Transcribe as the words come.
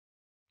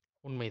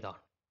உண்மைதான்.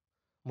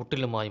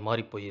 முற்றிலுமாய்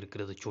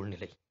மாறிப்போயிருக்கிறது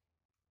சூழ்நிலை.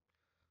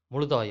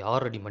 முழுதாய்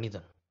 6 அடி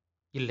மனிதன்.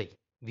 இல்லை,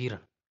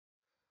 வீரன்.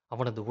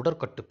 அவனது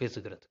உடற்கட்டு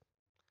பேசுகிறது.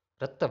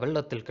 இரத்த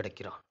வெள்ளத்தில்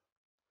கிடக்கிறான்.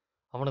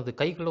 அவனது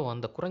கைகளோ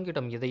அந்த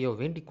குரங்கிடம் எதையோ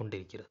வேண்டிக்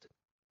கொண்டிருக்கிறது.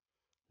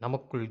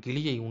 நமக்குள்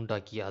கிளியை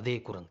உண்டாக்கிய அதே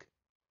குரங்கு.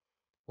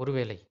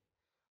 ஒருவேளை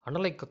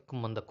அனலை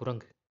கக்கும் அந்த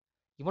குரங்கு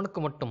இவனுக்கு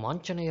மட்டும்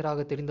ஆஞ்சநேயராக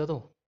தெரிந்ததோ?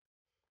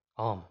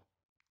 ஆம்,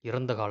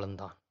 இறந்த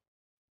காலந்தான்.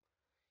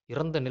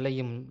 இறந்த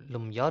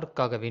நிலையிலும்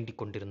யாருக்காக வேண்டிக்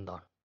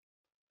கொண்டிருந்தான்?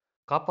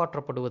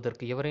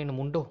 காப்பாற்றப்படுவதற்கு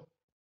எவரேனும் உண்டோ?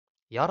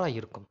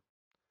 யாராயிருக்கும்?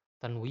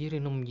 தன்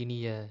உயிரினும்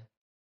இனிய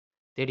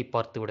தேடி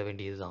பார்த்து விட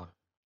வேண்டியதுதான்.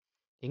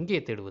 எங்கே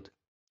தேடுவது?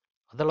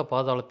 அதல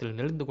பாதாளத்தில்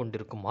நெளிந்து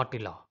கொண்டிருக்கும்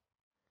ஆற்றிலா?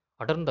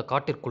 அடர்ந்த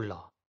காட்டிற்குள்ளா?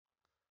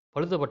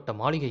 பழுதுபட்ட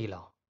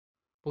மாளிகையிலா?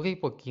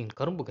 புகைப்போக்கியின்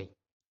கரும்புகை,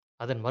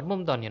 அதன்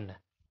மர்மம்தான் என்ன?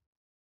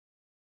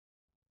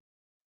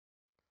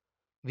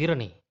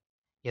 வீரனே,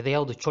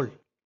 எதையாவது சொல்.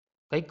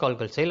 கை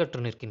கால்கள்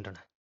செயலற்று நிற்கின்றன.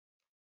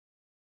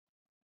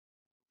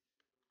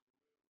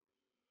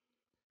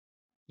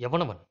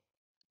 எவனவன்?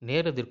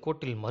 நேரெதிர்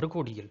கோட்டில்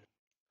மறுகோடியில்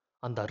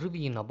அந்த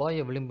அருவியின்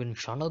அபாய விளிம்பின்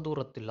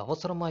க்ஷணதூரத்தில்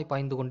அவசரமாய்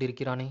பாய்ந்து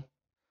கொண்டிருக்கிறானே.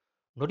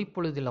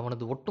 நொடிப்பொழுதில்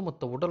அவனது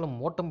ஒட்டுமொத்த உடலும்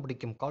ஓட்டம்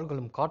பிடிக்கும்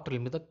கால்களும்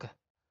காற்றில் மிதக்க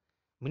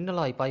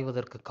மின்னலாய்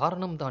பாய்வதற்கு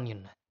காரணம்தான்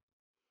என்ன?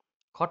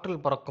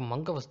 காற்றில் பறக்கும்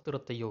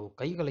அங்கவஸ்திரத்தையோ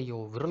கைகளையோ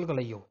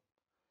விரல்களையோ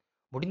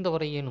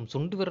முடிந்தவரையேனும்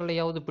சுண்டு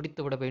விரலையாவது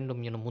பிடித்துவிட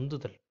வேண்டும் எனும்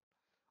உந்துதல்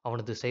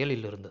அவனது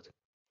செயலில் இருந்தது.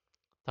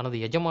 தனது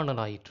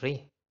எஜமானனாயிற்றே,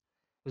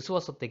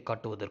 விசுவாசத்தை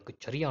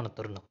காட்டுவதற்குச் சரியான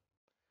தருணம்.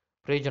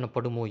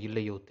 பிரயோஜனப்படுமோ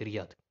இல்லையோ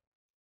தெரியாது.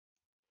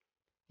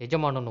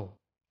 எஜமானனோ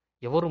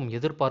எவரும்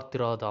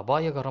எதிர்பார்த்திராத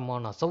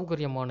அபாயகரமான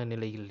அசௌகரியமான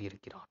நிலையில்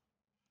இருக்கிறான்.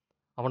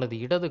 அவனது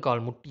இடது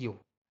கால் முட்டியோ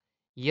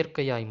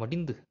இயற்கையாய்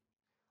மடிந்து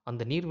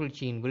அந்த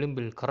நீர்வீழ்ச்சியின்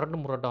விளிம்பில் கரடு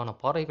முரடான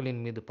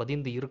பாறைகளின் மீது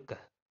பதிந்து இருக்க,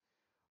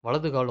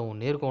 வலது காலம்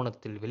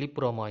நேர்கோணத்தில்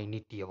வெளிப்புறமாய்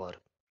நீட்டியவாறு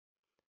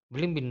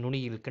விளிம்பின்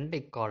நுனியில்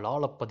கெண்டைக்கால்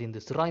ஆழப் பதிந்து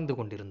சிராய்ந்து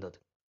கொண்டிருந்தது.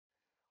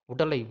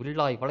 உடலை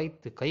வில்லாய்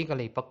வளைத்து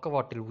கைகளை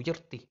பக்கவாட்டில்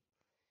உயர்த்தி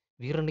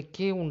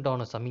வீரனுக்கே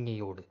உண்டான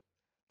சமிஞையோடு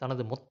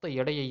தனது மொத்த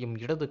எடையையும்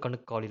இடது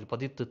கணுக்காலில்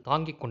பதித்து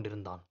தாங்கிக்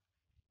கொண்டிருந்தான்.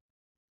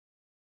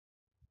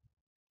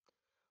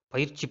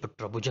 பயிற்சி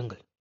பெற்ற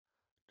புஜங்கள்,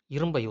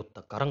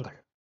 இரும்பையொத்த கரங்கள்,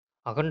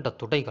 அகண்ட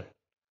துடைகள்,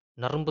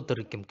 நரம்பு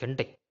தெறிக்கும்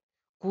கெண்டை,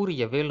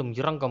 கூரிய வேலும்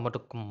இறங்க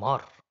மடுக்கும்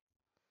மார்.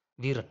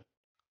 வீரன்,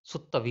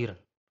 சுத்த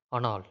வீரன்.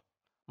 ஆனால்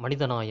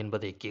மனிதனா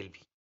என்பதே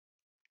கேள்வி.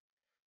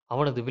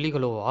 அவனது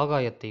விழிகளோ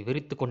ஆகாயத்தை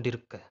வெறித்து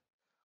கொண்டிருக்க,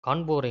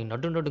 காண்போரை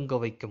நடுநடுங்க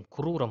வைக்கும்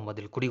குரூரம்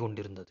அதில்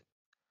குடிகொண்டிருந்தது.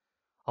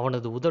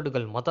 அவனது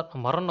உதடுகள்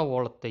மரண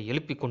ஓலத்தை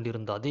எழுப்பிக்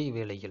கொண்டிருந்த அதே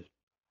வேளையில்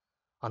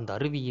அந்த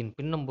அருவியின்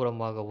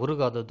பின்னம்புறமாக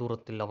ஒருகாத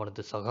தூரத்தில்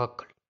அவனது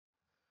சகாக்கள்,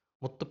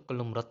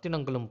 முத்துக்களும்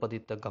இரத்தினங்களும்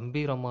பதித்த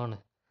கம்பீரமான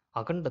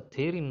அகண்ட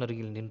தேரின்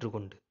அருகில் நின்று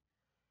கொண்டு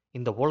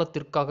இந்த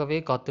ஓலத்திற்காகவே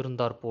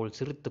காத்திருந்தாற்போல்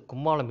சிரித்து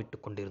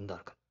கும்மாளமிட்டுக்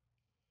கொண்டிருந்தார்கள்.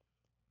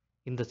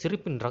 இந்த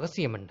சிரிப்பின்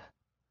ரகசியம் என்ன?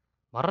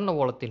 மரண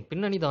ஓலத்தின்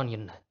பின்னணிதான்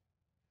என்ன?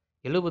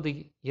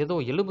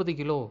 70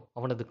 கிலோ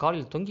அவனது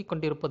காலில் தொங்கிக்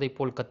கொண்டிருப்பதைப்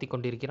போல் கத்திக்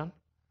கொண்டிருக்கிறான்.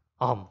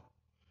 ஆம்,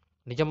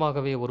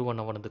 நிஜமாகவே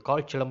ஒருவன் அவனது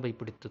கால் சிலம்பை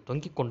பிடித்து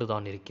தொங்கிக்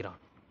கொண்டுதான் இருக்கிறான்.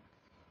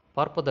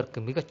 பார்ப்பதற்கு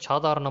மிகச்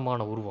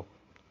சாதாரணமான உருவம்,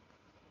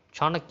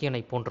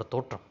 சாணக்கியனை போன்ற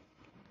தோற்றம்,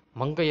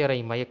 மங்கையரை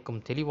மயக்கும்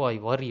தெளிவாய்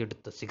வாரி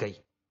எடுத்த சிகை.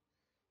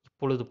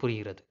 இப்பொழுது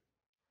புரிகிறது.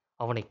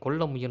 அவனை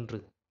கொல்ல முயன்று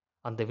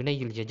அந்த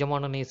வினையில்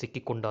எஜமானனே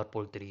சிக்கிக்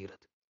கொண்டாற்போல்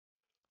தெரிகிறது.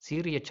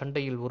 சீரிய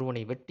சண்டையில்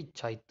ஒருவனை வெட்டிச்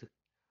சாய்த்து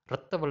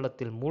இரத்த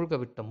வெள்ளத்தில்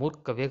மூழ்கவிட்ட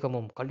மூர்க்க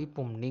வேகமும்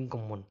களிப்பும்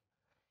நீங்கும் முன்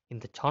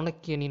இந்த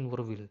சாணக்கியனின்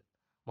உருவில்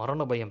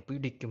மரண பயம்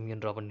பீடிக்கும்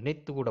என்று அவன்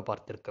நினைத்து கூட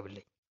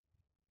பார்த்திருக்கவில்லை.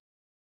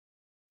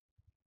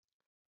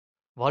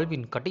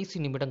 வாழ்வின் கடைசி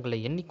நிமிடங்களை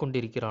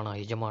எண்ணிக்கொண்டிருக்கிறானா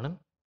எஜமானன்?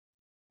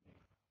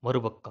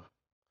 மறுபக்கம்,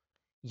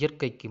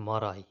 இயற்கைக்கு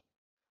மாறாய்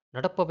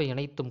நடப்பவை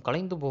அனைத்தும்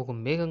கலைந்து போகும்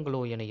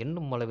மேகங்களோ என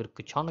எண்ணும்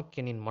அளவிற்கு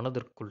சாணக்கியனின்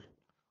மனதிற்குள்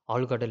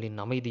ஆழ்கடலின்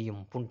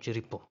அமைதியும்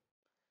புன்சிரிப்பும்.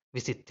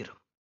 விசித்திரம்.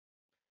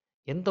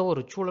 எந்த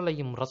ஒரு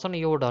சூழலையும்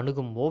ரசனையோடு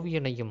அணுகும்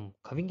ஓவியனையும்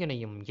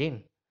கவிஞனையும், ஏன்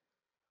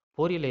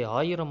போரிலே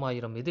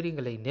 1000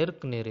 எதிரிகளை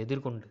நேருக்கு நேர்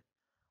எதிர்கொண்டு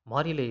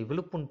மாரிலே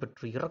விழுப்புண்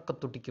பெற்று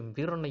இறக்கத் துடிக்கும்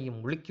வீரனையும்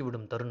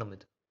உலுக்கிவிடும் தருணம்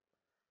இது.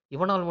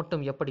 இவனால்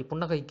மட்டும் எப்படி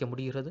புன்னகைக்க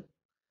முடிகிறது?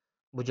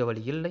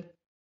 புஜவலி இல்லை,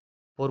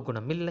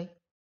 போர்க்குணம் இல்லை,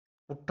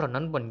 உற்ற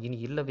நண்பன் இனி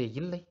இல்லவே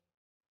இல்லை.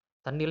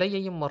 தன்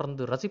நிலையையும்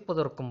மறந்து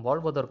ரசிப்பதற்கும்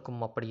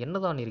வாழ்வதற்கும் அப்படி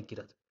என்னதான்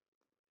இருக்கிறது?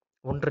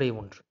 ஒன்றே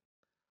ஒன்று,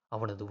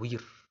 அவனது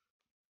உயிர்.